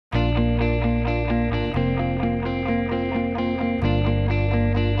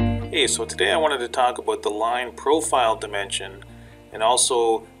Okay, so today I wanted to talk about the line profile dimension and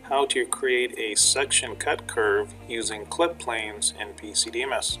also how to create a section cut curve using clip planes in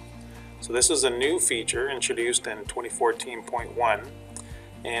PC-DMIS. So this is a new feature introduced in 2014.1,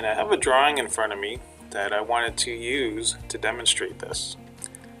 and I have a drawing in front of me that I wanted to use to demonstrate this.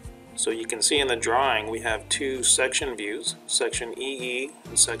 So you can see in the drawing we have two section views, section EE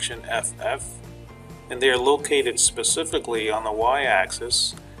and section FF, and they are located specifically on the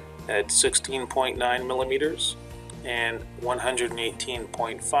y-axis at 16.9 millimeters and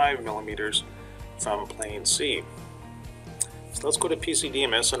 118.5 millimeters from plane C. So let's go to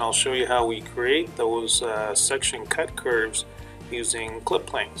PC-DMIS and I'll show you how we create those section cut curves using clip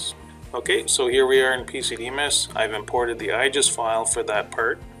planes. Okay, so here we are in PC-DMIS. I've imported the IGES file for that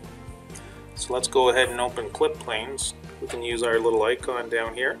part. So let's go ahead and open clip planes. We can use our little icon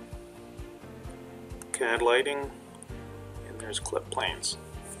down here, CAD lighting, and there's clip planes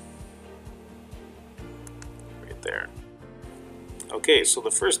right there. Okay, so the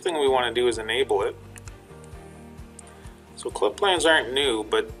first thing we want to do is enable it. So clip planes aren't new,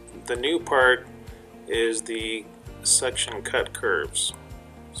 but the new part is the section cut curves.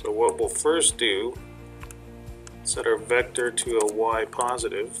 So what we'll first do, set our vector to a y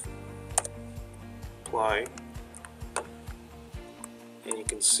positive, apply, and you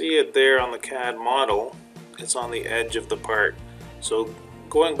can see it there on the CAD model. It's on the edge of the part. So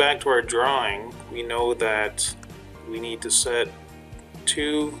going back to our drawing, we know that we need to set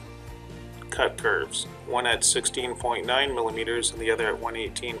two cut curves, one at 16.9 millimeters and the other at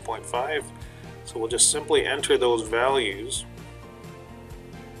 118.5. So we'll just simply enter those values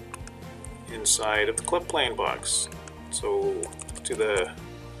inside of the clip plane box. So to the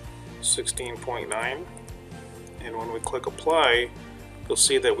 16.9, and when we click apply, you'll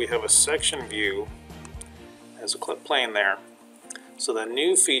see that we have a section view as a clip plane there. So the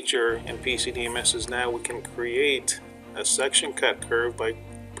new feature in PC-DMIS is now we can create a section cut curve by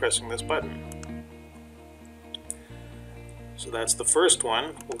pressing this button. So that's the first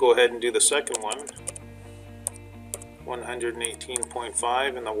one. We'll go ahead and do the second one,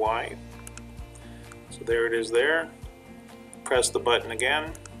 118.5 in the Y. So there it is there. Press the button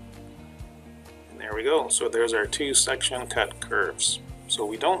again. There we go. So there's our two section cut curves. So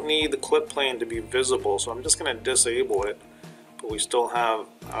we don't need the clip plane to be visible, so I'm just going to disable it, but we still have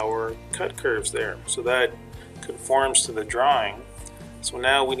our cut curves there. So that conforms to the drawing. So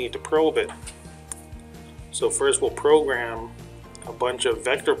now we need to probe it. So first we'll program a bunch of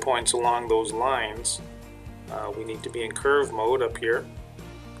vector points along those lines. We need to be in curve mode up here.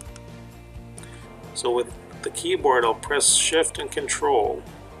 So with the keyboard I'll press Shift and Control,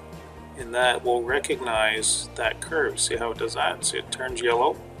 and that will recognize that curve. See how it does that? See, it turns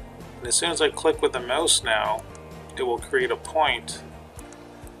yellow. And as soon as I click with the mouse now, it will create a point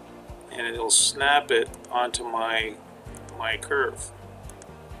and it'll snap it onto my curve.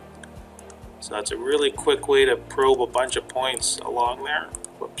 So that's a really quick way to probe a bunch of points along there.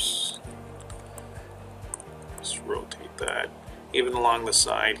 Whoops. Let's rotate that. Even along the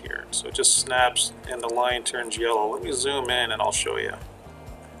side here. So it just snaps and the line turns yellow. Let me zoom in and I'll show you.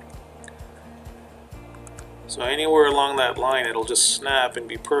 So anywhere along that line it'll just snap and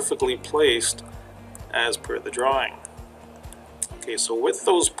be perfectly placed as per the drawing. Okay, so with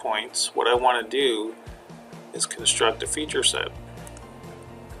those points, what I want to do is construct a feature set.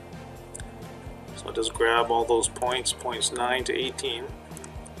 So I'll just grab all those points, points 9 to 18,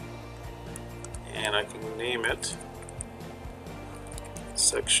 and I can name it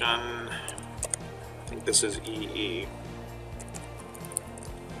section, I think this is EE.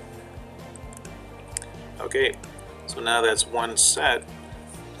 Okay, so now that's one set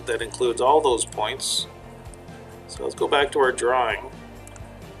that includes all those points. So let's go back to our drawing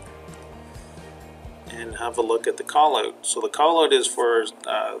and have a look at the callout. So the callout is for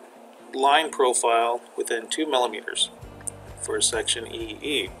line profile within 2 millimeters for section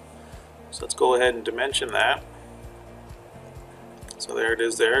EE. So let's go ahead and dimension that. So there it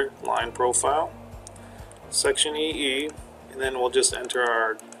is there, line profile, section EE, and then we'll just enter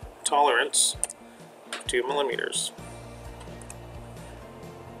our tolerance, 2 millimeters.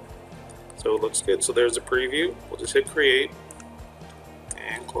 So it looks good. So there's a preview. We'll just hit create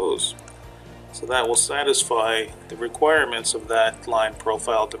and close. So that will satisfy the requirements of that line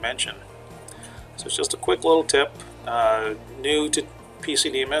profile dimension. So it's just a quick little tip, new to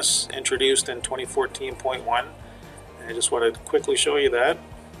PC-DMIS, introduced in 2014.1. I just wanted to quickly show you that.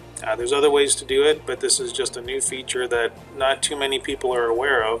 There's other ways to do it, but this is just a new feature that not too many people are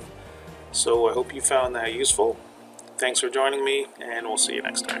aware of. So I hope you found that useful. Thanks for joining me, and we'll see you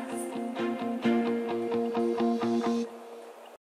next time.